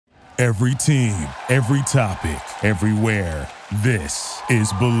Every team, every topic, everywhere. This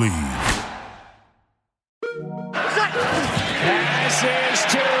is Believe. Pass is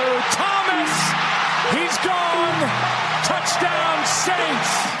to Thomas. He's gone. Touchdown,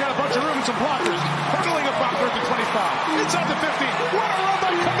 Saints. Got a bunch of room and some blockers. Hurdling a blocker at the 25. Inside the 50. What a run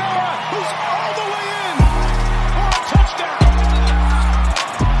by Kamara, who's all the way in for a touchdown.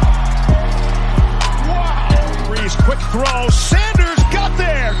 Wow. Breeze, quick throw. Sanders got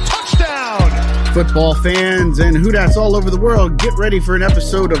there. Touchdown. Football fans and Hootats all over the world, get ready for an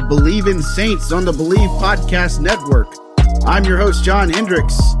episode of Believe in Saints on the Believe Podcast Network. I'm your host, John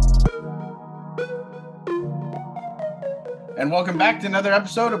Hendricks. And welcome back to another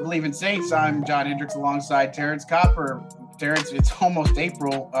episode of Believe in Saints. I'm John Hendricks alongside Terrence Copper. Terrence, it's almost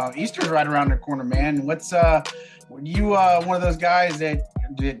April. Easter's right around the corner, man. What's you one of those guys that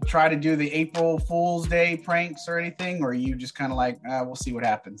try to do the April Fool's Day pranks or anything, or are you just kind of like, we'll see what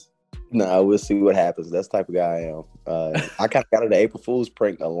happens? No, we'll see what happens. That's the type of guy I am. I kind of got into April Fool's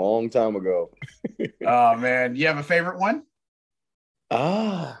prank a long time ago. Oh, man. You have a favorite one?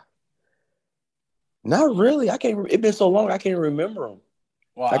 Not really. It's been so long, I can't remember them.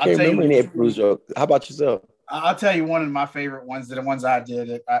 Well, I can't remember any April Fool's joke. How about yourself? I'll tell you one of my favorite ones, the ones I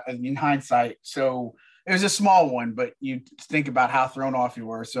did in hindsight. So it was a small one, but you think about how thrown off you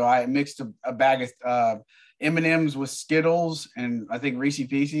were. So I mixed a bag of M&Ms with Skittles and I think Reese's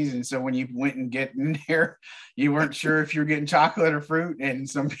Pieces. And so when you went and get in there, you weren't sure if you were getting chocolate or fruit. And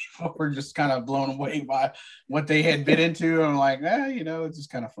some people were just kind of blown away by what they had bit into. And I'm like, it's just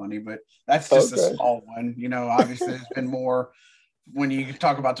kind of funny, but that's just a small one. Obviously there's been more when you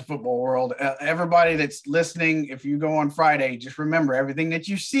talk about the football world. Everybody that's listening, if you go on Friday, just remember everything that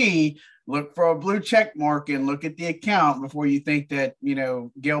you see, look for a blue check mark and look at the account before you think that,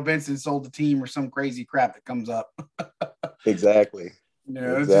 Gail Benson sold the team or some crazy crap that comes up. Exactly.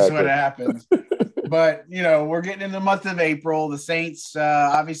 It's just what happens. But, we're getting in the month of April. The Saints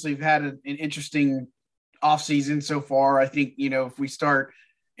obviously have had an interesting offseason so far. I think, if we start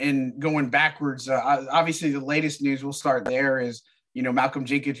and going backwards, obviously the latest news, we'll start there, is, Malcolm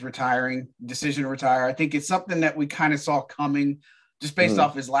Jenkins decision to retire. I think it's something that we kind of saw coming just based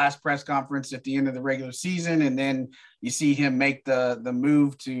off his last press conference at the end of the regular season. And then you see him make the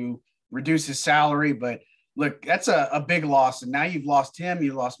move to reduce his salary. But look, that's a big loss. And now you've lost him,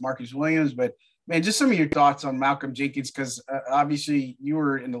 you lost Marcus Williams, but man, just some of your thoughts on Malcolm Jenkins, because obviously you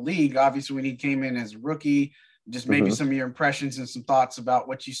were in the league, obviously when he came in as a rookie, just maybe some of your impressions and some thoughts about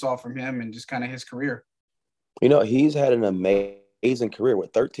what you saw from him and just kind of his career. He's had an amazing career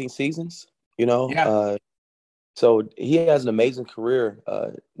with 13 seasons, Yeah. So he has an amazing career,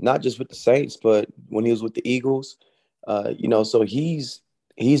 not just with the Saints, but when he was with the Eagles, so he's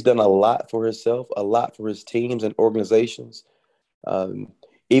done a lot for himself, a lot for his teams and organizations.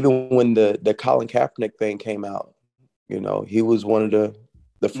 Even when the Colin Kaepernick thing came out, he was one of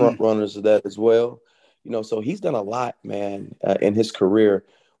the front runners of that as well. So he's done a lot, man, in his career,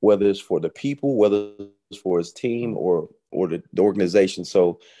 whether it's for the people, whether it's for his team or the organization.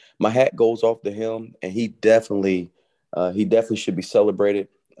 So my hat goes off to him, and he definitely should be celebrated.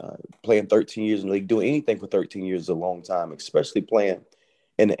 Playing 13 years in the league, doing anything for 13 years is a long time, especially playing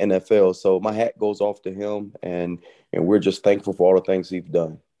in the NFL. So my hat goes off to him, and we're just thankful for all the things he's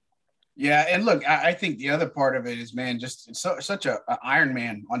done. Yeah, and look, I think the other part of it is, man, just such a Iron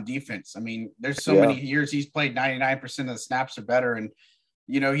Man on defense. I mean, there's so many years he's played 99% of the snaps or better, and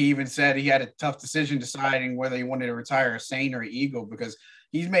he even said he had a tough decision deciding whether he wanted to retire a Saint or an Eagle, because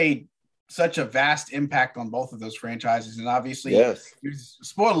he's made such a vast impact on both of those franchises. And obviously he was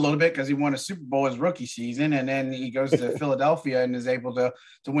spoiled a little bit because he won a Super Bowl his rookie season, and then he goes to Philadelphia and is able to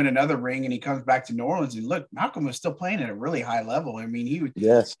win another ring, and he comes back to New Orleans. And look, Malcolm was still playing at a really high level. I mean, he would,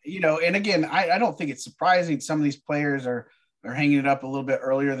 and again, I don't think it's surprising some of these players are hanging it up a little bit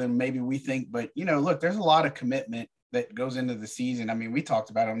earlier than maybe we think. But, look, there's a lot of commitment that goes into the season. I mean, we talked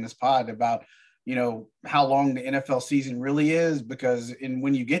about it on this pod about, how long the NFL season really is, because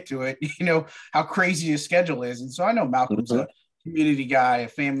when you get to it, how crazy his schedule is. And so I know Malcolm's a community guy, a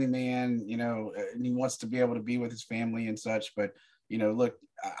family man, and he wants to be able to be with his family and such. But, look,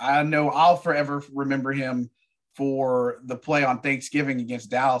 I know I'll forever remember him for the play on Thanksgiving against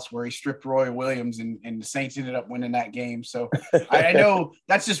Dallas, where he stripped Roy Williams and the Saints ended up winning that game. So I know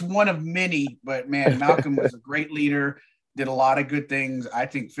that's just one of many, but man, Malcolm was a great leader, did a lot of good things. I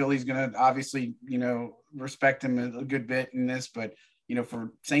think Philly's going to obviously, respect him a good bit in this, but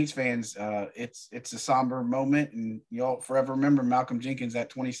for Saints fans, it's a somber moment, and you'll forever remember Malcolm Jenkins at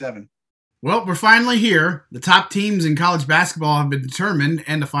 27. Well, we're finally here. The top teams in college basketball have been determined,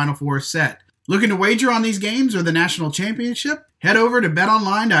 and the Final Four is set. Looking to wager on these games or the national championship? Head over to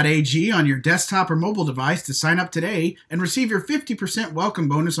betonline.ag on your desktop or mobile device to sign up today and receive your 50% welcome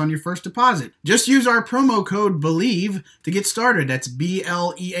bonus on your first deposit. Just use our promo code BELIEVE to get started. That's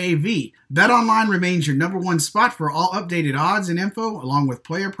BLEAV. BetOnline remains your number one spot for all updated odds and info, along with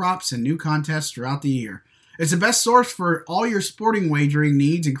player props and new contests throughout the year. It's the best source for all your sporting wagering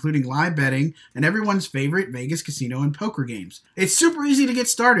needs, including live betting and everyone's favorite Vegas casino and poker games. It's super easy to get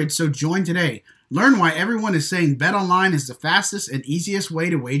started, so join today. Learn why everyone is saying BetOnline is the fastest and easiest way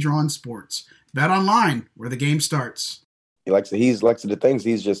to wager on sports. BetOnline, where the game starts. He likes the things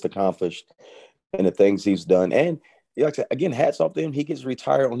he's just accomplished and the things he's done. And he likes to, again, hats off to him. He gets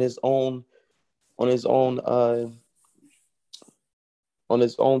retired on his own time.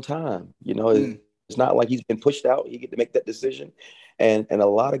 You know, it's not like he's been pushed out. He get to make that decision. And a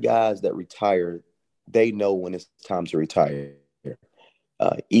lot of guys that retire, they know when it's time to retire.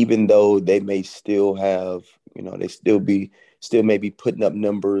 Even though they may still have, you know, they still may be putting up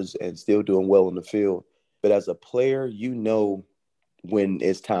numbers and still doing well in the field. But as a player, you know when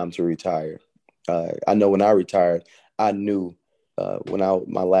it's time to retire. I know when I retired, I knew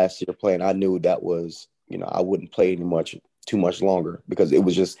my last year playing, I knew that was, you know, I wouldn't play too much longer, because it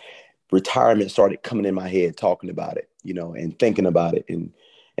was just retirement started coming in my head, talking about it, you know, and thinking about it. And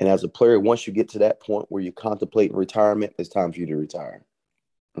as a player, once you get to that point where you contemplate retirement, it's time for you to retire.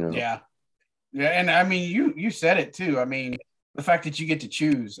 You know? Yeah. And I mean, you said it too. I mean, the fact that you get to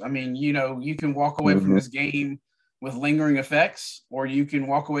choose, I mean, you know, you can walk away from this game with lingering effects, or you can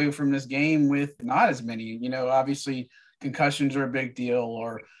walk away from this game with not as many. You know, obviously concussions are a big deal,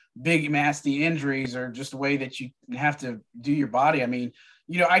 or big nasty injuries, or just the way that you have to do your body. I mean,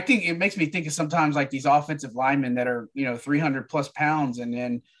 you know, I think it makes me think of sometimes like these offensive linemen that are, you know, 300 plus pounds, and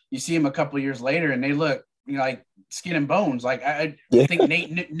then you see them a couple of years later and they look, you know, like skin and bones. Like I think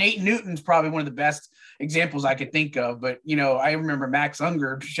Nate Newton's probably one of the best examples I could think of. But, you know, I remember Max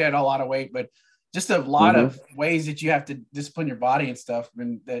Unger shed a lot of weight, but just a lot of ways that you have to discipline your body and stuff,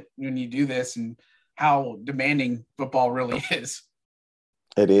 and that when you do this, and how demanding football really is.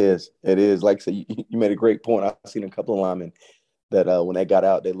 It is. Like, so you made a great point. I've seen a couple of linemen that when they got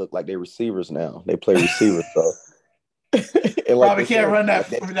out, they look like they're receivers now. They play receivers. So. Probably can't run that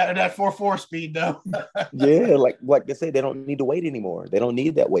 4.4 speed though. Yeah, like they say, they don't need to wait anymore. They don't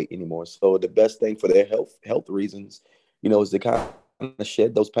need that weight anymore. So the best thing for their health reasons, you know, is to kind of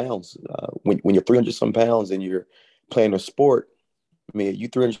shed those pounds. When you're 300 some pounds and you're playing a sport, I mean, you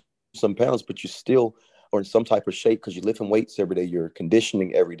 300 some pounds, but you still are in some type of shape because you're lifting weights every day. You're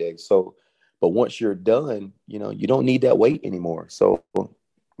conditioning every day. So, but once you're done, you know, you don't need that weight anymore. So,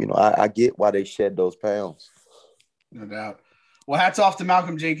 you know, I get why they shed those pounds. No doubt. Well, hats off to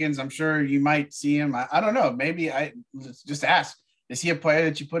Malcolm Jenkins. I'm sure you might see him. I don't know. Maybe let's just ask, is he a player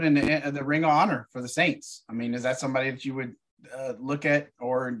that you put in the Ring of Honor for the Saints? I mean, is that somebody that you would look at,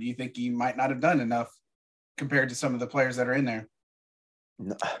 or do you think he might not have done enough compared to some of the players that are in there?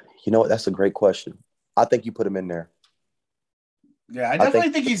 No, you know what? That's a great question. I think you put him in there. Yeah, I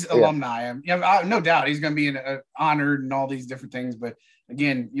definitely think he's alumni. Yeah, no doubt he's going to be honored and all these different things. But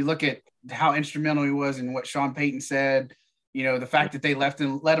again, you look at how instrumental he was in what Sean Payton said. You know, the fact that they let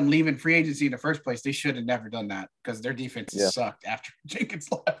him leave in free agency in the first place, they should have never done that, because their defense sucked after Jenkins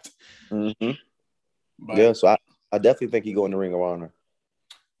left. Mm-hmm. But, so I definitely think he go in the Ring of Honor.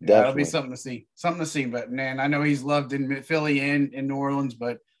 Yeah, that'll be something to see. But man, I know he's loved in Philly and in New Orleans,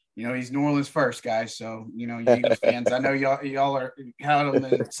 but you know, he's New Orleans first, guys. So, you know, you Eagles fans, I know y'all are had him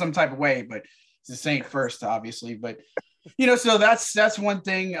in some type of way, but it's the Saint first, obviously. But, you know, so that's one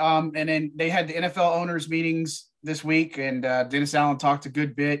thing. And then they had the NFL owners meetings this week, and Dennis Allen talked a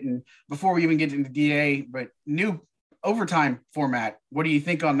good bit. And before we even get into DA, but new overtime format, what do you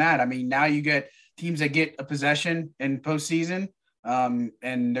think on that? I mean, now you get teams that get a possession in postseason,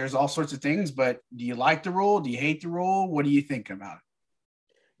 and there's all sorts of things. But do you like the rule? Do you hate the rule? What do you think about it?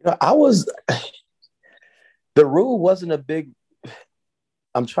 You know, the rule wasn't a big,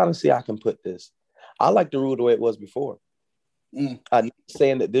 I'm trying to see how I can put this. I like the rule the way it was before. I'm not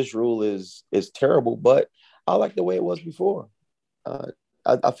saying that this rule is terrible, but I like the way it was before.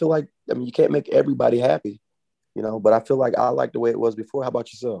 I feel like, I mean, you can't make everybody happy, you know, but I feel like I like the way it was before. How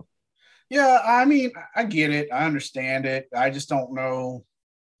about yourself? Yeah, I mean, I get it. I understand it. I just don't know,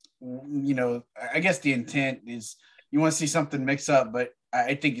 you know, I guess the intent is you want to see something mix up, but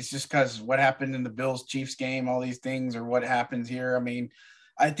I think it's just because what happened in the Bills-Chiefs game, all these things, or what happens here. I mean,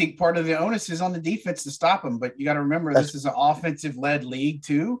 I think part of the onus is on the defense to stop them, but you got to remember this is an offensive-led league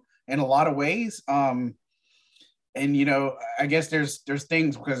too, in a lot of ways. And, you know, I guess there's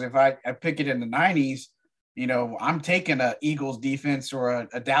things, because if I pick it in the 90s, I'm taking a Eagles defense or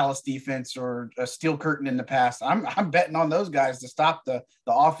a Dallas defense or a Steel Curtain in the past. I'm betting on those guys to stop the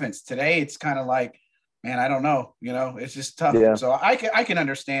offense. Today, it's kind of like, man, I don't know. It's just tough. Yeah. So I can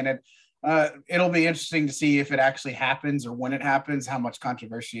understand it. It'll be interesting to see if it actually happens or when it happens, how much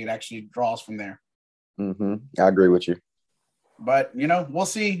controversy it actually draws from there. Mm-hmm. I agree with you. But, we'll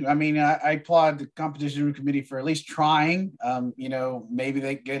see. I mean, I applaud the competition committee for at least trying. Maybe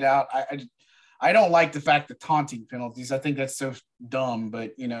they get out. I don't like the fact that taunting penalties. I think that's so dumb.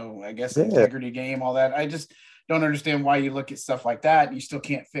 But, I guess integrity game, all that. I just don't understand why you look at stuff like that and you still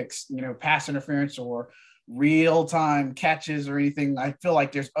can't fix, pass interference or real-time catches or anything. I feel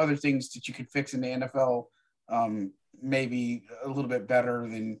like there's other things that you could fix in the NFL, maybe a little bit better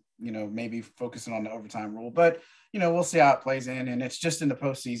than, maybe focusing on the overtime rule. But, we'll see how it plays in, and it's just in the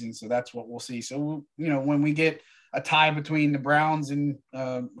postseason, so that's what we'll see. So, when we get a tie between the Browns and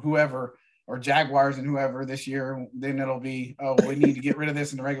whoever, or Jaguars and whoever this year, then it'll be, we need to get rid of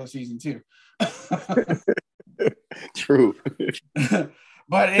this in the regular season too. True.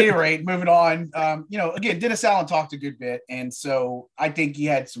 But at any rate, moving on, again, Dennis Allen talked a good bit. And so I think he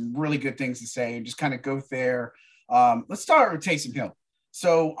had some really good things to say and just kind of go there. Let's start with Taysom Hill.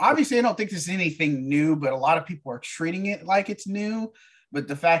 So obviously I don't think this is anything new, but a lot of people are treating it like it's new. But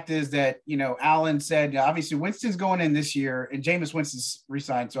the fact is that, Allen said, obviously Winston's going in this year and Jameis Winston's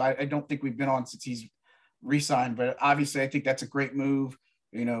re-signed. So I don't think we've been on since he's re-signed, but obviously I think that's a great move.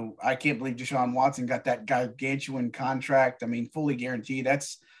 I can't believe Deshaun Watson got that gargantuan contract. I mean, fully guaranteed.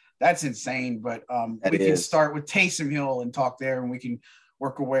 That's insane. But we can start with Taysom Hill and talk there, and we can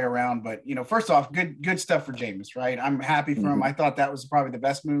work our way around. But first off, good stuff for Jameis, right? I'm happy for him. I thought that was probably the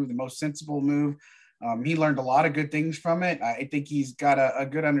best move, the most sensible move. He learned a lot of good things from it. I think he's got a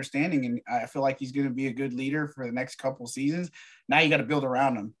good understanding, and I feel like he's going to be a good leader for the next couple of seasons. Now you got to build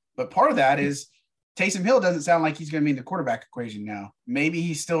around him. But part of that is Taysom Hill doesn't sound like he's going to be in the quarterback equation now. Maybe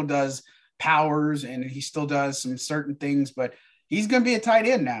he still does powers and he still does some certain things, but he's going to be a tight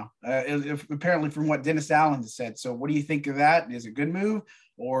end now, apparently from what Dennis Allen has said. So what do you think of that? Is it a good move,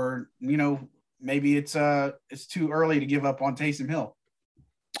 or, maybe it's too early to give up on Taysom Hill?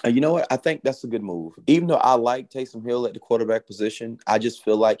 You know what? I think that's a good move. Even though I like Taysom Hill at the quarterback position, I just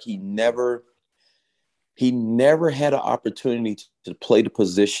feel like he never had an opportunity to play the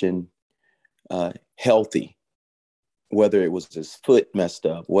position healthy, whether it was his foot messed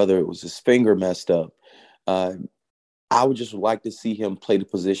up, whether it was his finger messed up. I would just like to see him play the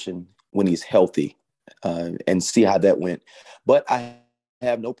position when he's healthy and see how that went. But I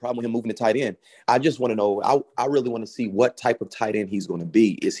have no problem with him moving to tight end. I just want to know, I really want to see what type of tight end he's going to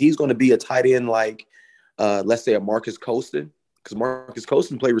be. Is he's going to be a tight end like, let's say, a Marcus Colston? Because Marcus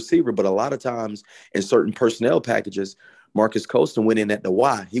Colston played receiver, but a lot of times in certain personnel packages, Marcus Colston went in at the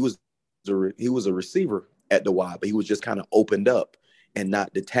Y. He was a receiver at the Y, but he was just kind of opened up and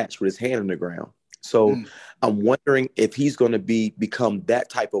not detached with his hand on the ground. So I'm wondering if he's going to become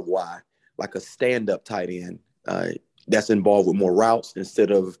that type of Y, like a stand-up tight end that's involved with more routes instead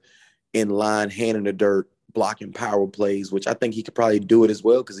of in line, hand in the dirt, blocking power plays, which I think he could probably do it as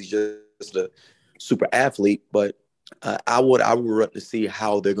well because he's just a super athlete. But I would love to see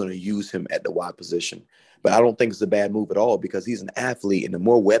how they're going to use him at the Y position. But I don't think it's a bad move at all because he's an athlete, and the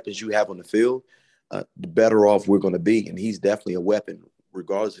more weapons you have on the field, the better off we're going to be. And he's definitely a weapon,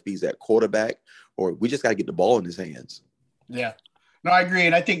 regardless if he's at quarterback or we just got to get the ball in his hands. Yeah. No, I agree.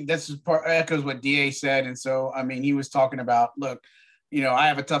 And I think this is echoes what DA said. And so, I mean, he was talking about, look, I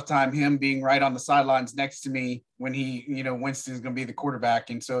have a tough time him being right on the sidelines next to me when Winston's going to be the quarterback.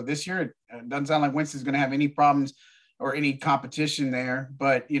 And so this year, it doesn't sound like Winston's going to have any problems or any competition there.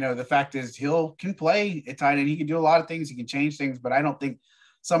 But, the fact is Hill can play at tight end. He can do a lot of things. He can change things, but I don't think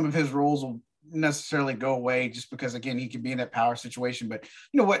some of his roles will necessarily go away just because, again, he can be in that power situation. But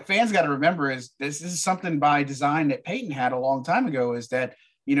what fans got to remember is this is something by design that Peyton had a long time ago, is that,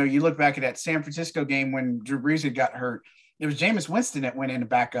 you look back at that San Francisco game when Drew Brees had got hurt. It was Jameis Winston that went in to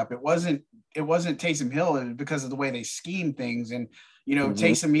back up. It wasn't Taysom Hill. It was because of the way they schemed things. And,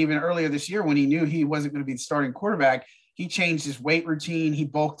 Taysom, even earlier this year when he knew he wasn't going to be the starting quarterback, he changed his weight routine. He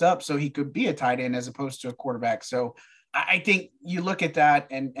bulked up so he could be a tight end as opposed to a quarterback. So I think you look at that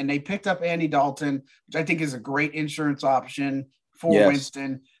and they picked up Andy Dalton, which I think is a great insurance option for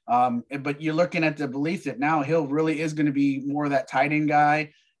Winston. But you're looking at the belief that now Hill really is going to be more of that tight end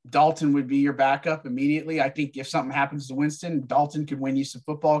guy. Dalton would be your backup immediately. I think if something happens to Winston, Dalton could win you some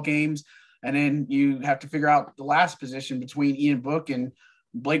football games. And then you have to figure out the last position between Ian Book and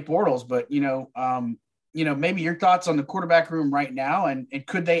Blake Bortles. But, maybe your thoughts on the quarterback room right now, and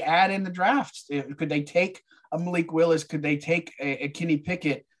could they add in the draft? Could they take a Malik Willis? Could they take a Kenny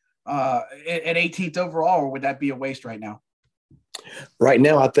Pickett at 18th overall, or would that be a waste right now? Right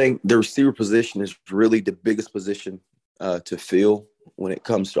now, I think the receiver position is really the biggest position to fill when it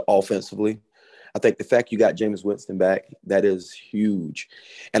comes to offensively. I think the fact you got Jameis Winston back, that is huge.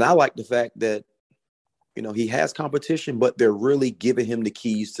 And I like the fact that, he has competition, but they're really giving him the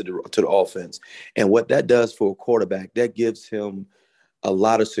keys to the offense. And what that does for a quarterback, that gives him a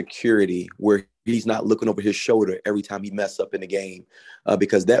lot of security where he's not looking over his shoulder every time he messes up in the game,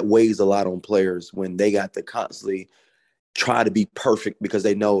 because that weighs a lot on players when they got to constantly try to be perfect because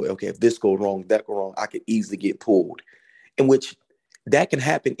they know, okay, if this goes wrong, that go wrong, I could easily get pulled. In which that can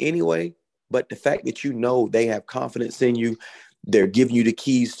happen anyway, but the fact that they have confidence in you, they're giving you the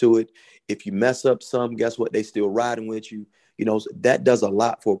keys to it. If you mess up some, guess what? They still riding with you. That does a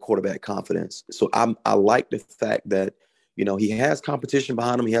lot for quarterback confidence. So I like the fact that, he has competition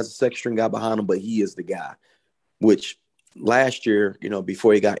behind him. He has a second string guy behind him, but he is the guy, which last year,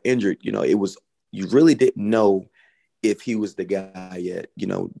 before he got injured, it was, you really didn't know if he was the guy yet.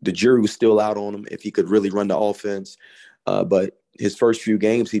 The jury was still out on him if he could really run the offense. But his first few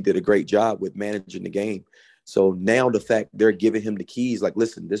games, he did a great job with managing the game. So now the fact they're giving him the keys, like,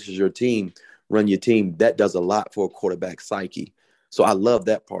 listen, this is your team, run your team, that does a lot for a quarterback psyche. So I love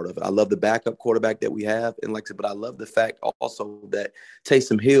that part of it. I love the backup quarterback that we have. And like I said, but I love the fact also that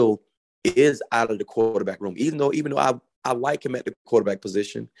Taysom Hill is out of the quarterback room, even though I like him at the quarterback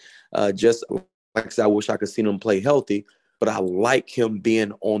position. Just like I said, I wish I could see him play healthy, but I like him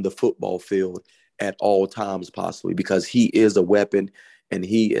being on the football field at all times possibly because he is a weapon and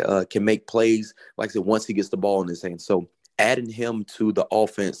he can make plays, like I said, once he gets the ball in his hand. So adding him to the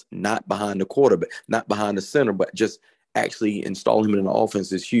offense, not behind the quarterback, not behind the center, but just actually installing him in the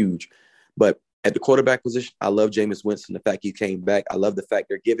offense is huge. But at the quarterback position, I love Jameis Winston, the fact he came back. I love the fact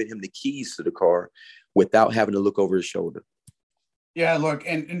they're giving him the keys to the car without having to look over his shoulder. Yeah, look,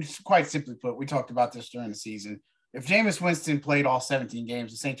 and quite simply put, we talked about this during the season. If Jameis Winston played all 17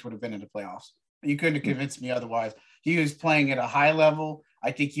 games, the Saints would have been in the playoffs. You couldn't have convinced me otherwise. He was playing at a high level.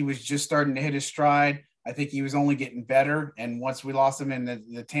 I think he was just starting to hit his stride. I think he was only getting better. And once we lost him in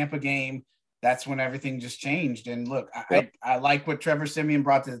the Tampa game, that's when everything just changed. And look, I like what Trevor Siemian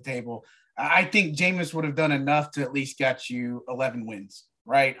brought to the table. I think Jameis would have done enough to at least get you 11 wins,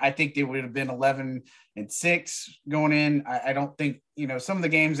 right? I think they would have been 11-6 going in. I don't think, some of the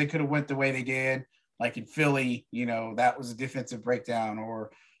games they could have went the way they did, like in Philly, that was a defensive breakdown,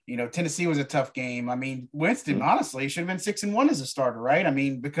 or, Tennessee was a tough game. I mean, Winston, honestly, should have been 6-1 as a starter, right? I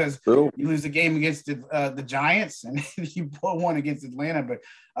mean, because you lose the game against the Giants and you pull one against Atlanta, but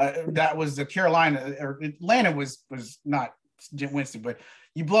that was the Carolina, or Atlanta was not Winston, but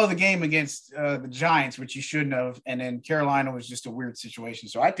you blow the game against the Giants, which you shouldn't have, and then Carolina was just a weird situation.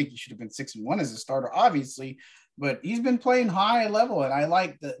 So I think he should have been 6-1 as a starter, obviously, but he's been playing high level, and I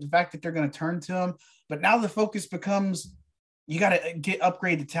like the fact that they're going to turn to him. But now the focus becomes you got to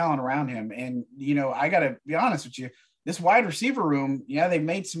upgrade the talent around him. And, I got to be honest with you, this wide receiver room, they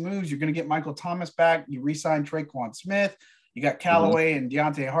made some moves. You're going to get Michael Thomas back. You re-signed Traquan Smith. You got Callaway and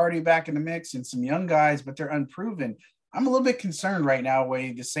Deontay Hardy back in the mix and some young guys, but they're unproven. I'm a little bit concerned right now the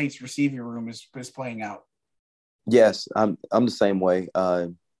way the Saints receiving room is playing out. Yes, I'm the same way.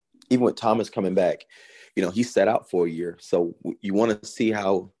 Even with Thomas coming back, he set out for a year. So you want to see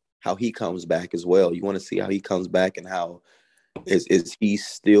how he comes back as well. You want to see how he comes back and how is he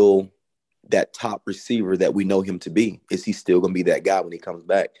still that top receiver that we know him to be? Is he still going to be that guy when he comes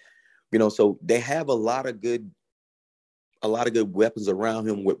back? So they have a lot of good weapons around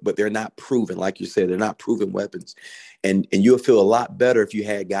him, but they're not proven. Like you said, they're not proven weapons. And you'll feel a lot better if you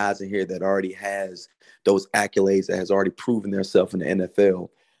had guys in here that already has those accolades, that has already proven themselves in the NFL.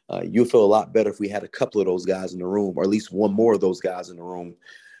 You'll feel a lot better if we had a couple of those guys in the room, or at least one more of those guys in the room,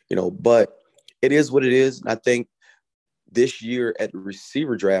 but it is what it is. I think this year at the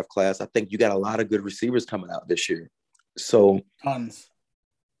receiver draft class, I think you got a lot of good receivers coming out this year. So tons.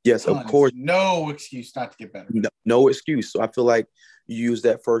 Yes, of course. No excuse not to get better. No excuse. So I feel like you use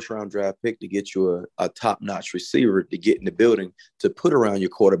that first-round draft pick to get you a top-notch receiver to get in the building to put around your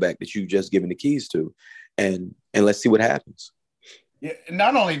quarterback that you've just given the keys to. And let's see what happens. Yeah,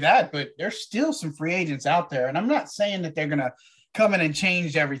 not only that, but there's still some free agents out there. And I'm not saying that they're going to come in and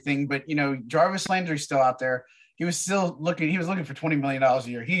change everything, but, Jarvis Landry's still out there. He was looking for $20 million a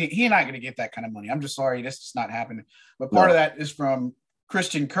year. He's not going to get that kind of money. I'm just sorry. That's just not happening. But part of that is from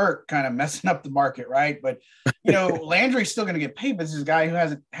Christian Kirk kind of messing up the market, right? But, Landry's still going to get paid, but this is a guy who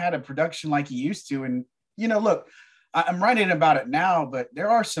hasn't had a production like he used to. And, look, I'm writing about it now, but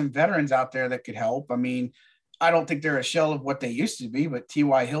there are some veterans out there that could help. I mean, I don't think they're a shell of what they used to be, but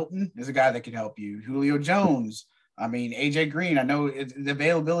T.Y. Hilton is a guy that could help you. Julio Jones, I mean, AJ Green, I know the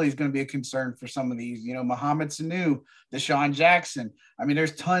availability is going to be a concern for some of these, Mohamed Sanu, Deshaun Jackson. I mean,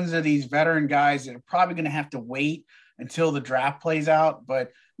 there's tons of these veteran guys that are probably going to have to wait until the draft plays out.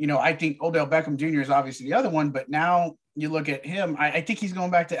 But, I think Odell Beckham Jr. is obviously the other one. But now you look at him, I think he's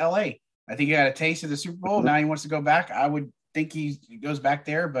going back to LA. I think he had a taste of the Super Bowl. Now he wants to go back. I would think he goes back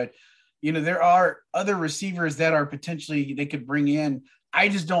there. But, there are other receivers that are potentially they could bring in. I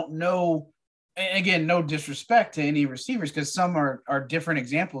just don't know. And again, no disrespect to any receivers because some are different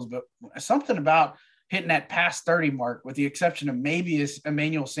examples, but something about hitting that past 30 mark, with the exception of maybe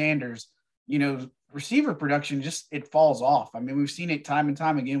Emmanuel Sanders, receiver production it falls off. I mean, we've seen it time and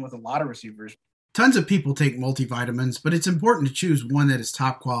time again with a lot of receivers. Tons of people take multivitamins, but it's important to choose one that is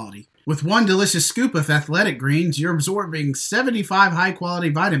top quality. With one delicious scoop of Athletic Greens, you're absorbing 75 high-quality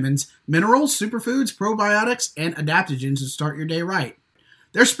vitamins, minerals, superfoods, probiotics, and adaptogens to start your day right.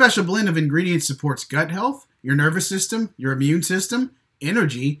 Their special blend of ingredients supports gut health, your nervous system, your immune system,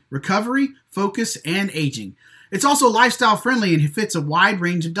 energy, recovery, focus, and aging. It's also lifestyle friendly and fits a wide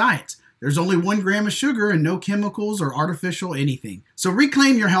range of diets. There's only 1 gram of sugar and no chemicals or artificial anything. So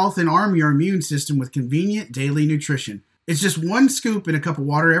reclaim your health and arm your immune system with convenient daily nutrition. It's just 1 scoop in a cup of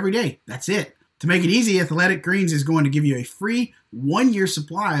water every day. That's it. To make it easy, Athletic Greens is going to give you a free 1-year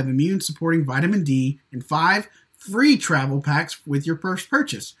supply of immune-supporting vitamin D and 5 free travel packs with your first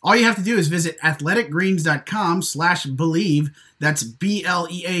purchase. All you have to do is visit athleticgreens.com/believe. That's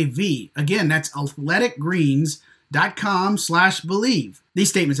BLEAV. Again, that's athleticgreens.com/believe. These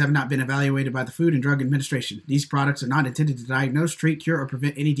statements have not been evaluated by the Food and Drug Administration. These products are not intended to diagnose, treat, cure, or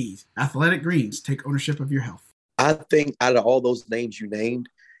prevent any disease. Athletic Greens, take ownership of your health. I think out of all those names you named,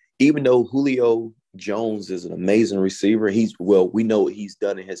 even though Julio Jones is an amazing receiver, we know what he's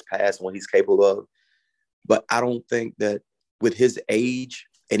done in his past and what he's capable of. But I don't think that with his age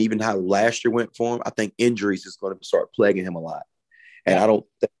and even how last year went for him, I think injuries is going to start plaguing him a lot. And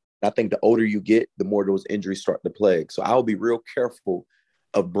I think the older you get, the more those injuries start to plague. So I'll be real careful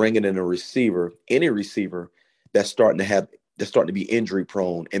of bringing in any receiver that's starting to be injury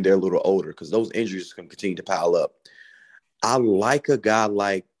prone and they're a little older, because those injuries can continue to pile up. I like a guy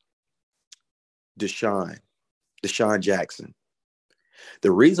like Deshaun Jackson.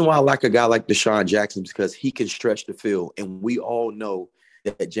 The reason why I like a guy like Deshaun Jackson is because he can stretch the field, and we all know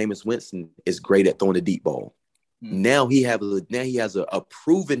that Jameis Winston is great at throwing the deep ball. Now he has a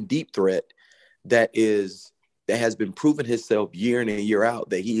proven deep threat that has been proven himself year in and year out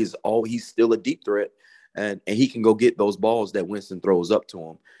that he's still a deep threat, and he can go get those balls that Winston throws up to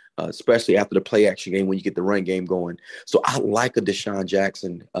him, especially after the play action game when you get the run game going. So I like a Deshaun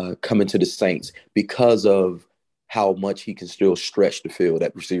Jackson coming to the Saints because of how much he can still stretch the field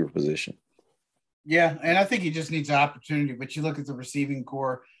at receiver position. Yeah, and I think he just needs an opportunity. But you look at the receiving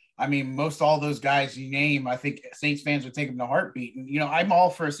core, I mean, most all those guys you name, I think Saints fans would take them to heartbeat. And, I'm all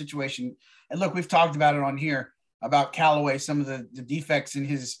for a situation. And look, we've talked about it on here about Callaway, some of the defects in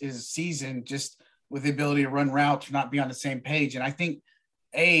his season, just with the ability to run routes, not be on the same page. And I think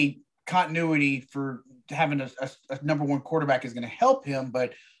continuity for having a number 1 quarterback is going to help him.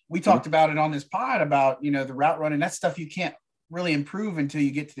 But we talked about it on this pod about, the route running. That's stuff you can't really improve until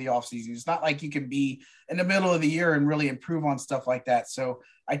you get to the offseason. It's not like you can be in the middle of the year and really improve on stuff like that. So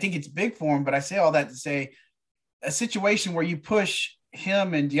I think it's big for him. But I say all that to say a situation where you push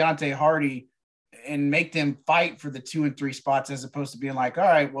him and Deontay Hardy and make them fight for the 2 and 3 spots, as opposed to being like, all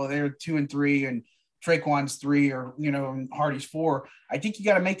right, well, they're 2 and 3 and Traquan's 3 or, and Hardy's 4. I think you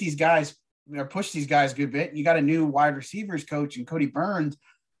got to make these guys or push these guys a good bit. You got a new wide receivers coach and Cody Burns.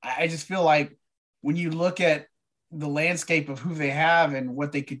 I just feel like when you look at the landscape of who they have and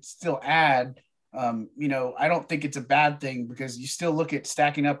what they could still add, I don't think it's a bad thing, because you still look at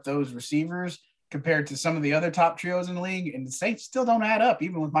stacking up those receivers compared to some of the other top trios in the league, and the Saints still don't add up,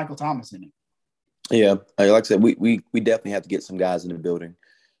 even with Michael Thomas in it. Yeah, like I said, we definitely have to get some guys in the building.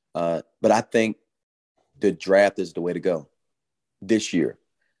 But I think the draft is the way to go this year.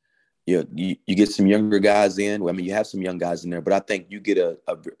 You get some younger guys in. Well, I mean, you have some young guys in there, but I think you get a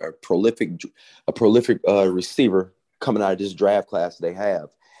prolific receiver coming out of this draft class they have,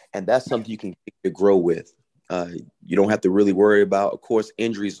 and that's something you can grow with. You don't have to really worry about. Of course,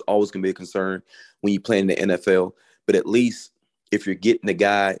 injuries is always going to be a concern when you play in the NFL, but at least if you're getting a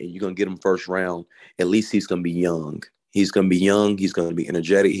guy and you're going to get him first round, at least he's going to be young. He's going to be young. He's going to be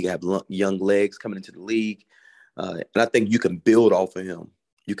energetic. He have young legs coming into the league, and I think you can build off of him.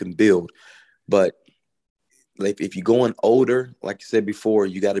 You can build, but if you're going older, like you said before,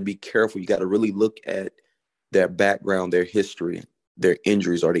 you got to be careful. You got to really look at their background, their history, their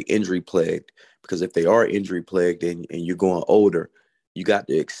injuries. Are they injury plagued? Because if they are injury plagued and you're going older, you got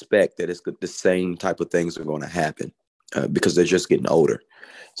to expect that the same type of things are going to happen because they're just getting older.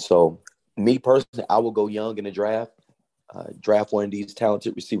 So me personally, I will go young in the draft, draft one of these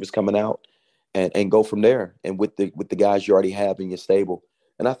talented receivers coming out, and go from there. And with the guys you already have in your stable,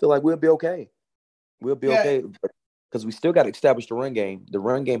 and I feel like we'll be okay. We'll be okay because we still got to establish the run game. The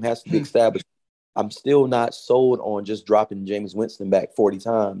run game has to be established. I'm still not sold on just dropping Jameis Winston back 40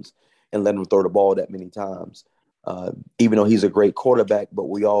 times and letting him throw the ball that many times. Even though he's a great quarterback, but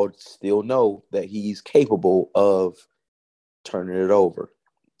we all still know that he's capable of turning it over.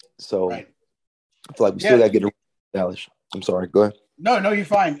 So I feel like we still got to get it established. I'm sorry. Go ahead. No, you're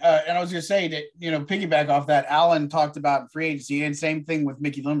fine. And I was going to say that, piggyback off that, Allen talked about free agency, and same thing with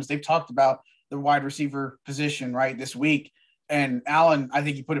Mickey Loomis. They've talked about the wide receiver position, right, this week. And Allen, I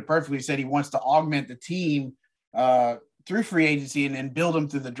think he put it perfectly, said he wants to augment the team through free agency and then build them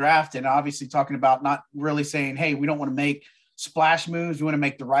through the draft. And obviously talking about not really saying, hey, we don't want to make splash moves. We want to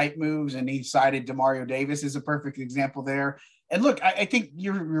make the right moves. And he cited Demario Davis is a perfect example there. And look, I think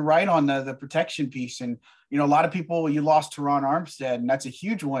you're right on the protection piece. And, a lot of people, you lost Teron Armstead, and that's a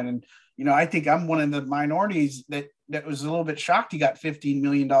huge one. And, I think I'm one of the minorities that was a little bit shocked he got $15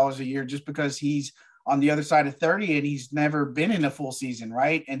 million a year just because he's on the other side of 30 and he's never been in a full season,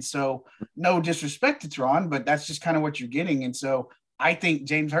 right? And so no disrespect to Teron, but that's just kind of what you're getting. And so I think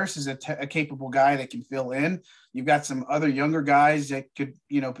James Hurst is a capable guy that can fill in. You've got some other younger guys that could,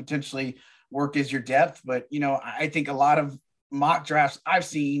 potentially work as your depth. But, I think a lot of mock drafts I've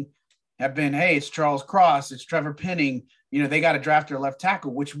seen have been, hey, it's Charles Cross, it's Trevor Penning. They got to draft their left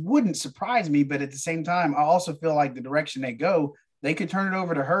tackle, which wouldn't surprise me. But at the same time, I also feel like the direction they go, they could turn it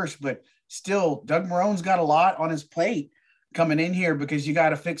over to Hurst. But still, Doug Marone's got a lot on his plate coming in here because you got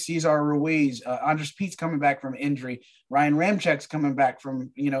to fix Cesar Ruiz. Andres Pete's coming back from injury. Ryan Ramchek's coming back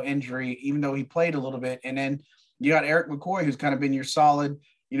from, injury, even though he played a little bit. And then you got Eric McCoy, who's kind of been your solid,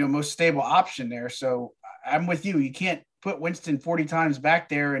 most stable option there. So I'm with you. You can't put Winston 40 times back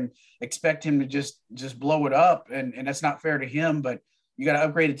there and expect him to just blow it up. And that's not fair to him, but you got to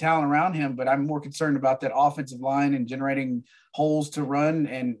upgrade the talent around him. But I'm more concerned about that offensive line and generating holes to run,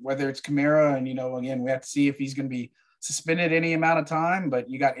 and whether it's Kamara and, again, we have to see if he's going to be suspended any amount of time, but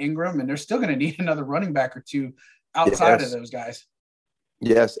you got Ingram, and they're still going to need another running back or two outside of those guys.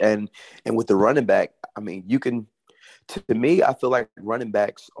 Yes. And with the running back, I mean, to me, I feel like running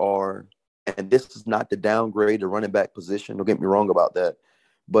backs are, and this is not to downgrade the running back position, don't get me wrong about that,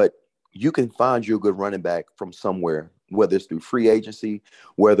 but you can find you a good running back from somewhere, whether it's through free agency,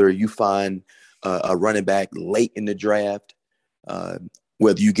 whether you find a running back late in the draft,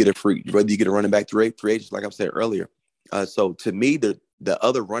 whether you get a running back through free agency, like I said earlier. So to me, the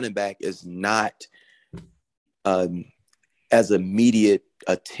other running back is not as immediate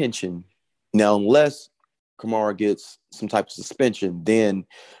attention now, unless Kamara gets some type of suspension, then,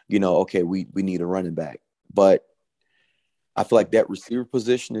 okay, we need a running back. But I feel like that receiver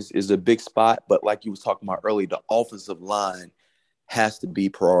position is a big spot. But like you was talking about earlier, the offensive line has to be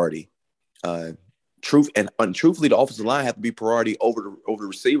priority. Truthfully, the offensive line has to be priority over the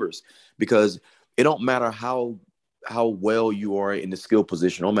receivers, because it don't matter how well you are in the skill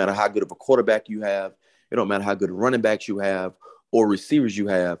position. It don't matter how good of a quarterback you have. It don't matter how good of running backs you have or receivers you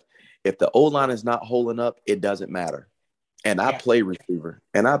have. If the O-line is not holding up, it doesn't matter. And I play receiver.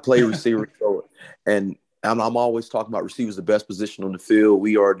 So, and I'm always talking about receivers, the best position on the field.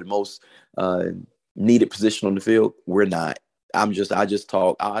 We are the most needed position on the field. We're not. I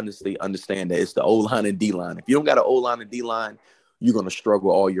honestly understand that it's the O-line and D-line. If you don't got an O-line and D-line, you're going to struggle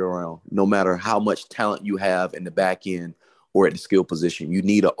all year round, no matter how much talent you have in the back end or at the skill position. You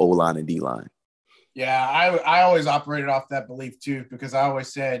need an O-line and D-line. Yeah, I always operated off that belief too, because I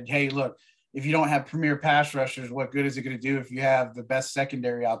always said, hey, look, if you don't have premier pass rushers, what good is it going to do if you have the best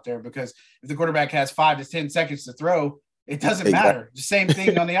secondary out there? Because if the quarterback has 5 to 10 seconds to throw, it doesn't matter. The same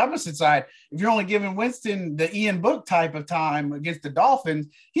thing on the opposite side. If you're only giving Winston the Ian Book type of time against the Dolphins,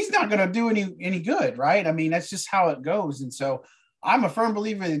 he's not going to do any good, right? I mean, that's just how it goes. And so I'm a firm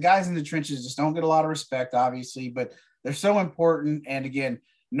believer the guys in the trenches just don't get a lot of respect, obviously, but they're so important. And again,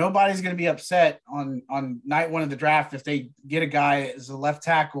 nobody's going to be upset on night one of the draft if they get a guy as a left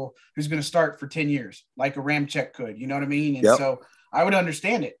tackle who's going to start for 10 years, like a Ramczyk could, you know what I mean? And so I would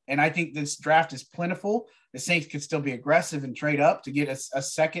understand it. And I think this draft is plentiful. The Saints could still be aggressive and trade up to get a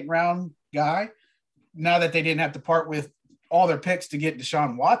second round guy now that they didn't have to part with all their picks to get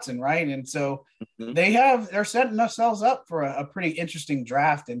Deshaun Watson, right? And so they're setting themselves up for a pretty interesting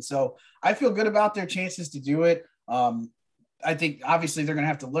draft. And so I feel good about their chances to do it. I think obviously they're going to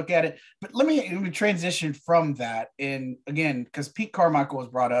have to look at it, but let me transition from that. And again, because Pete Carmichael was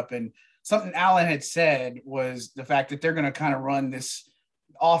brought up, and something Allen had said was the fact that they're going to kind of run this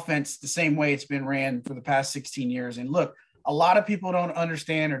offense the same way it's been ran for the past 16 years. And look, a lot of people don't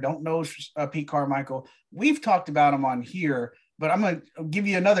understand or don't know Pete Carmichael. We've talked about him on here, but I'm going to give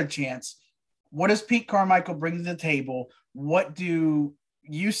you another chance. What does Pete Carmichael bring to the table? What do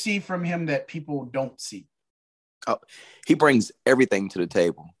you see from him that people don't see? Oh, he brings everything to the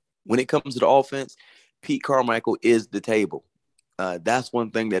table. When it comes to the offense, Pete Carmichael is the table. That's one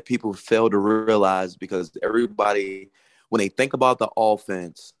thing that people fail to realize, because everybody, when they think about the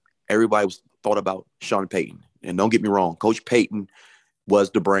offense, everybody thought about Sean Payton. And don't get me wrong, Coach Payton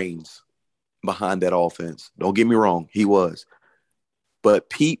was the brains behind that offense. Don't get me wrong, he was. But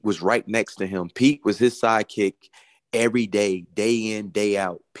Pete was right next to him. Pete was his sidekick every day, day in, day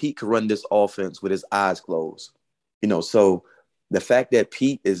out. Pete could run this offense with his eyes closed. So the fact that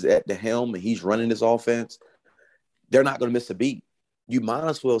Pete is at the helm and he's running this offense, they're not going to miss a beat. You might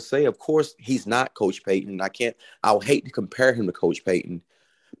as well say, of course, he's not Coach Payton. I would hate to compare him to Coach Payton.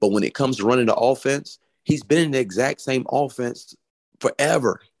 But when it comes to running the offense, he's been in the exact same offense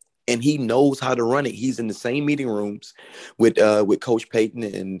forever, and he knows how to run it. He's in the same meeting rooms with Coach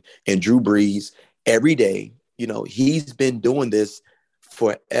Payton and Drew Brees every day. He's been doing this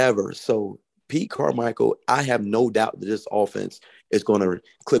forever. So Pete Carmichael, I have no doubt that this offense is going to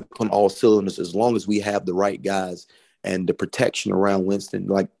click on all cylinders as long as we have the right guys and the protection around Winston.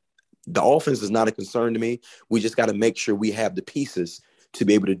 Like, the offense is not a concern to me. We just got to make sure we have the pieces to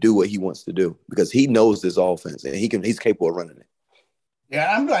be able to do what he wants to do, because he knows this offense and he's capable of running it.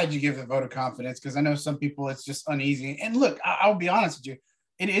 Yeah, I'm glad you give the vote of confidence, because I know some people it's just uneasy. And look, I'll be honest with you.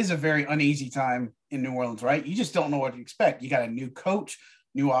 It is a very uneasy time in New Orleans, right? You just don't know what to expect. You got a new coach,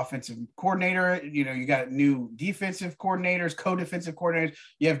 new offensive coordinator, you got new defensive coordinators, co-defensive coordinators.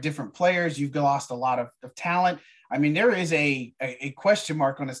 You have different players. You've lost a lot of talent. I mean, there is a question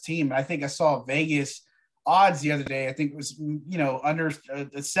mark on his team. I think I saw Vegas odds the other day. I think it was, under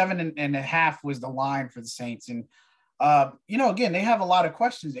 7.5 was the line for the Saints. And, again, they have a lot of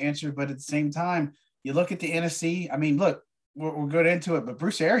questions to answer, but at the same time, you look at the NFC. I mean, look, we'll go into it, but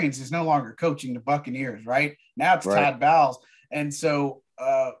Bruce Arians is no longer coaching the Buccaneers, right? Now it's right. Todd Bowles. And so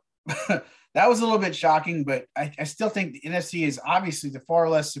that was a little bit shocking, but I still think the NFC is obviously the far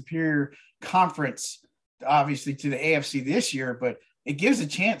less superior conference, obviously, to the AFC this year, but it gives a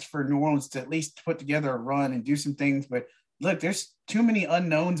chance for New Orleans to at least put together a run and do some things. But look, there's too many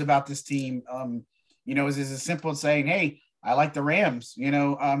unknowns about this team. It's as simple as saying, hey, I like the Rams,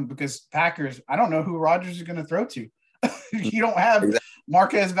 because Packers, I don't know who Rodgers is going to throw to. You don't have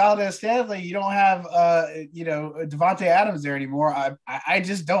Marquez Valdez-Scantling. You don't have, Devontae Adams there anymore. I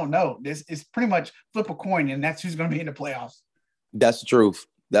just don't know. This is pretty much flip a coin, and that's who's going to be in the playoffs. That's the truth.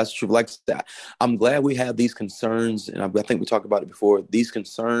 That's true. Like that, I'm glad we have these concerns, and I think we talked about it before. These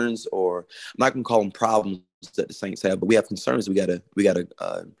concerns, or I'm not going to call them problems that the Saints have, but we have concerns. We gotta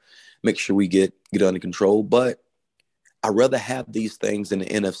make sure we get under control. But I'd rather have these things in the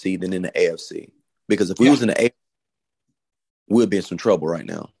NFC than in the AFC, because if we was in the AFC, we'd be in some trouble right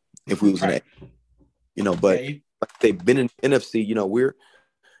now. If we was in the, but they've been in NFC.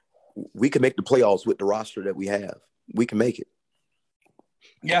 We can make the playoffs with the roster that we have. We can make it.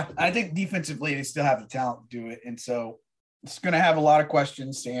 Yeah, I think defensively they still have the talent to do it. And so it's going to have a lot of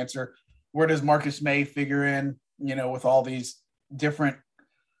questions to answer. Where does Marcus May figure in, with all these different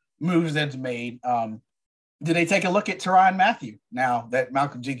moves that's made? Do they take a look at Tyrann Mathieu now that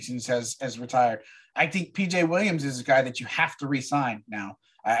Malcolm Jenkins has retired? I think PJ Williams is a guy that you have to re-sign now.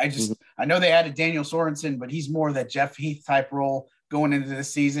 I know they added Daniel Sorensen, but he's more that Jeff Heath type role going into the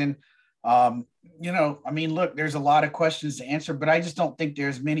season. Look, there's a lot of questions to answer, but I just don't think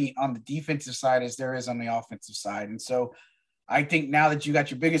there's many on the defensive side as there is on the offensive side. And so I think now that you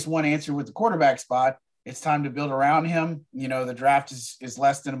got your biggest one answered with the quarterback spot, it's time to build around him. The draft is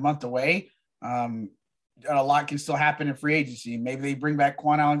less than a month away. A lot can still happen in free agency. Maybe they bring back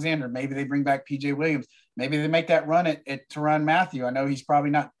Quan Alexander. Maybe they bring back PJ Williams. Maybe they make that run at Tyrann Mathieu. I know he's probably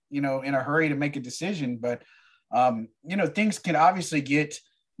not, in a hurry to make a decision, but things can obviously get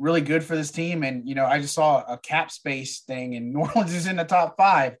really good for this team. And, I just saw a cap space thing, and New Orleans is in the top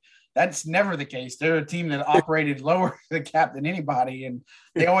 5. That's never the case. They're a team that operated lower the cap than anybody, and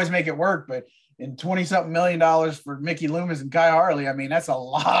they always make it work. But in $20-something million for Mickey Loomis and Kai Harley, I mean, that's a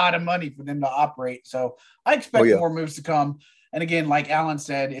lot of money for them to operate. So I expect more moves to come. And again, like Alan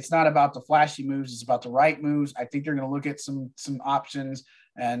said, it's not about the flashy moves. It's about the right moves. I think they're going to look at some options.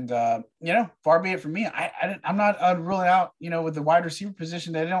 And, far be it from me. I'm not ruling out, with the wide receiver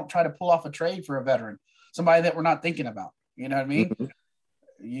position, that they don't try to pull off a trade for a veteran, somebody that we're not thinking about. You know what I mean? Mm-hmm.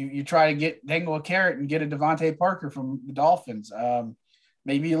 You try to dangle a carrot and get a Devontae Parker from the Dolphins.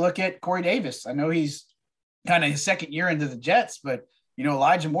 maybe you look at Corey Davis. I know he's kind of his second year into the Jets, but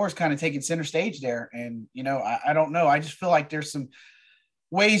Elijah Moore's kind of taking center stage there. And, I don't know. I just feel like there's some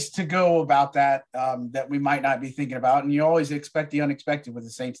ways to go about that that we might not be thinking about. And you always expect the unexpected with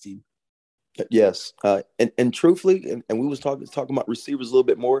the Saints team. Yes. And truthfully, and we was talking about receivers a little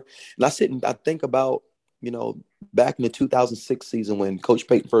bit more. And I think about, back in the 2006 season when Coach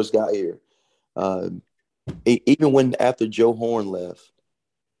Payton first got here, even when after Joe Horn left,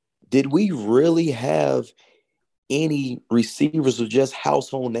 did we really have any receivers with just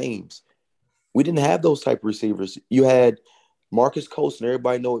household names? We didn't have those type of receivers. You had Marcus Colston.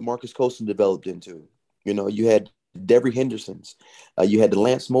 Everybody know what Marcus Colston developed into. You had Devery Hendersons. You had the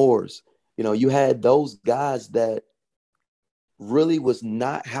Lance Moores. You had those guys that really was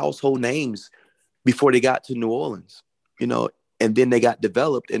not household names before they got to New Orleans, and then they got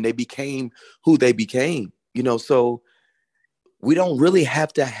developed and they became who they became, so we don't really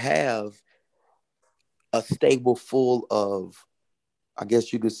have to have a stable full of, I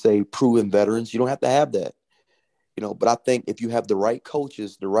guess you could say, proven veterans. You don't have to have that, but I think if you have the right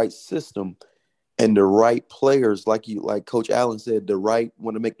coaches, the right system, and the right players, like Coach Allen said,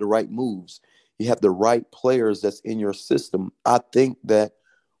 want to make the right moves. You have the right players that's in your system. I think that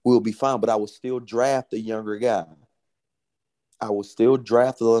we'll be fine, but I would still draft a younger guy. I would still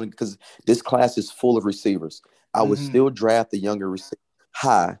draft because this class is full of receivers. I would still draft the younger receiver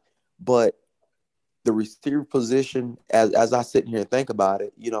high, but the receiver position, as I sit here and think about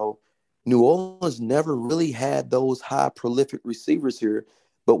it, New Orleans never really had those high prolific receivers here,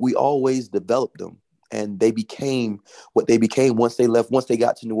 but we always developed them. And they became what they became once they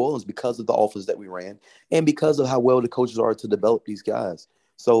got to New Orleans because of the offense that we ran and because of how well the coaches are to develop these guys.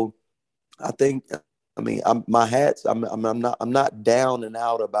 So I think, I'm not down and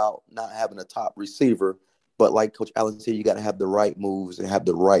out about not having a top receiver, but like Coach Allen said, you got to have the right moves and have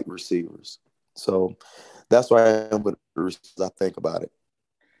the right receivers. So that's why I am with the receivers. I think about it.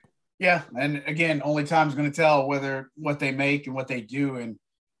 Yeah, and again, only time's going to tell what they make and what they do. And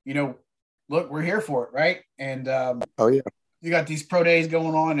look, we're here for it, right? And you got these pro days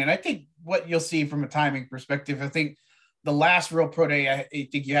going on, and I think what you'll see from a timing perspective, I think the last real pro day I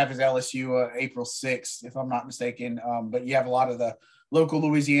think you have is LSU April 6th, if I'm not mistaken. But you have a lot of the local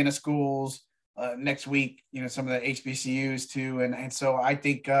Louisiana schools next week. Some of the HBCUs too, and so I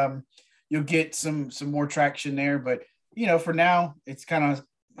think you'll get some more traction there. But for now, it's kind of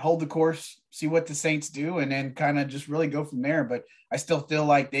hold the course, see what the Saints do, and then kind of just really go from there. But I still feel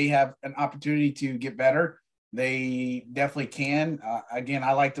like they have an opportunity to get better. They definitely can. Again,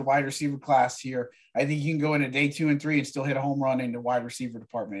 I like the wide receiver class here. I think you can go into day 2 and 3 and still hit a home run in the wide receiver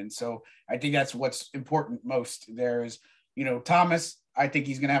department. And so I think that's what's important most there is, Thomas, I think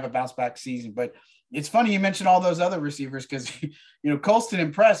he's going to have a bounce back season. But it's funny you mentioned all those other receivers because, Colston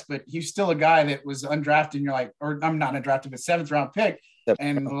impressed, but he's still a guy that was undrafted. And you're like, or I'm not undrafted, but 7th round pick.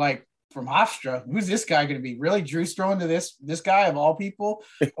 And like from Hofstra, who's this guy going to be? Really, Drew's throwing to this guy of all people,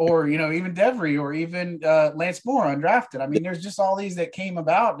 or even Devery, or even Lance Moore undrafted. I mean, there's just all these that came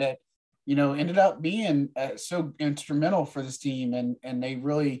about that ended up being so instrumental for this team, and they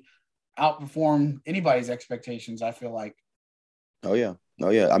really outperformed anybody's expectations. I feel like. Oh yeah.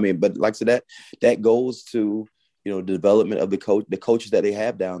 I mean, but like I said, that goes to the development of the coaches that they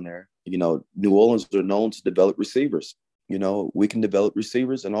have down there. New Orleans are known to develop receivers. We can develop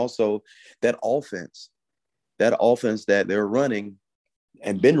receivers, and also that offense that they're running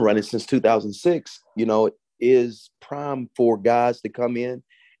and been running since 2006, is prime for guys to come in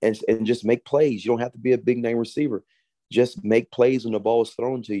and just make plays. You don't have to be a big name receiver. Just make plays when the ball is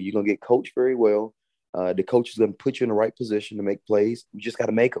thrown to you. You're going to get coached very well. The coach is going to put you in the right position to make plays. You just got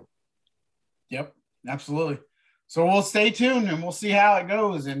to make them. Yep, absolutely. So we'll stay tuned and we'll see how it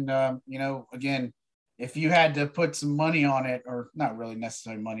goes. And, again, if you had to put some money on it, or not really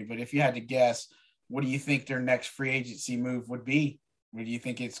necessarily money, but if you had to guess, what do you think their next free agency move would be? Or do you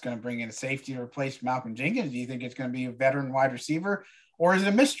think it's going to bring in a safety to replace Malcolm Jenkins? Do you think it's going to be a veteran wide receiver, or is it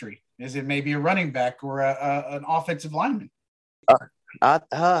a mystery? Is it maybe a running back or an offensive lineman? I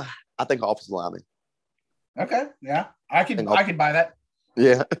think offensive lineman. Okay, yeah, I could buy that.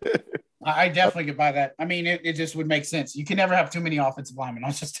 Yeah, I definitely could buy that. I mean, it just would make sense. You can never have too many offensive linemen.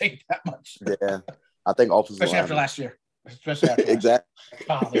 I'll just take that much. Yeah, I think offensive especially lineman. After last year. Especially after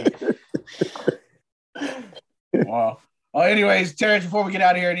exactly. Wow. Well, anyways, Terrence, before we get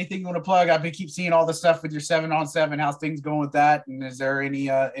out of here, anything you want to plug? I've been keep seeing all the stuff with your 7-on-7. How's things going with that? And is there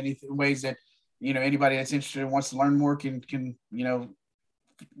any ways that anybody that's interested and wants to learn more can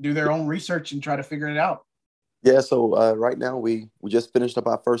do their own research and try to figure it out? Yeah, so right now we just finished up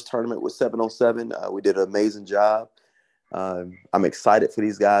our first tournament with 7-on-7. We did an amazing job. I'm excited for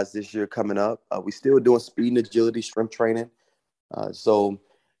these guys this year coming up. We're still doing speed and agility, strength training. So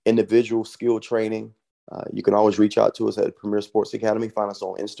individual skill training. You can always reach out to us at Premier Sports Academy. Find us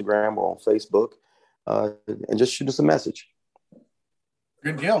on Instagram or on Facebook, and just shoot us a message.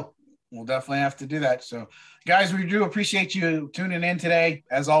 Good deal. We'll definitely have to do that. So, guys, we do appreciate you tuning in today.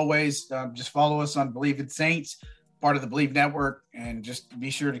 As always, just follow us on Believe in Saints, part of the Believe Network, and just be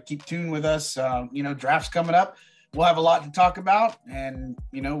sure to keep tuned with us. Draft's coming up. We'll have a lot to talk about, and,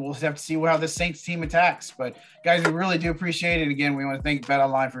 we'll have to see how the Saints team attacks. But, guys, we really do appreciate it. Again, we want to thank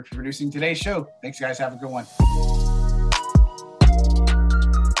BetOnline for producing today's show. Thanks, guys. Have a good one.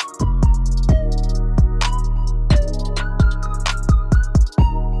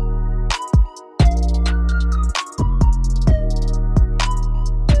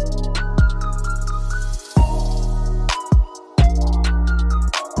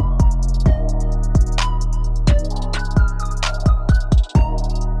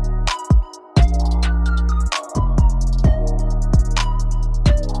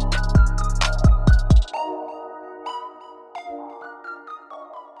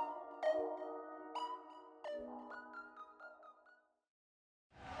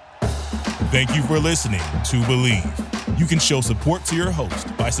 Thank you for listening to Believe. You can show support to your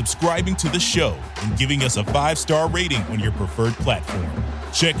host by subscribing to the show and giving us a 5-star rating on your preferred platform.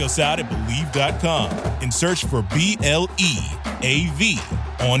 Check us out at Believe.com and search for BLEAV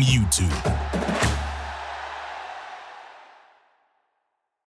on YouTube.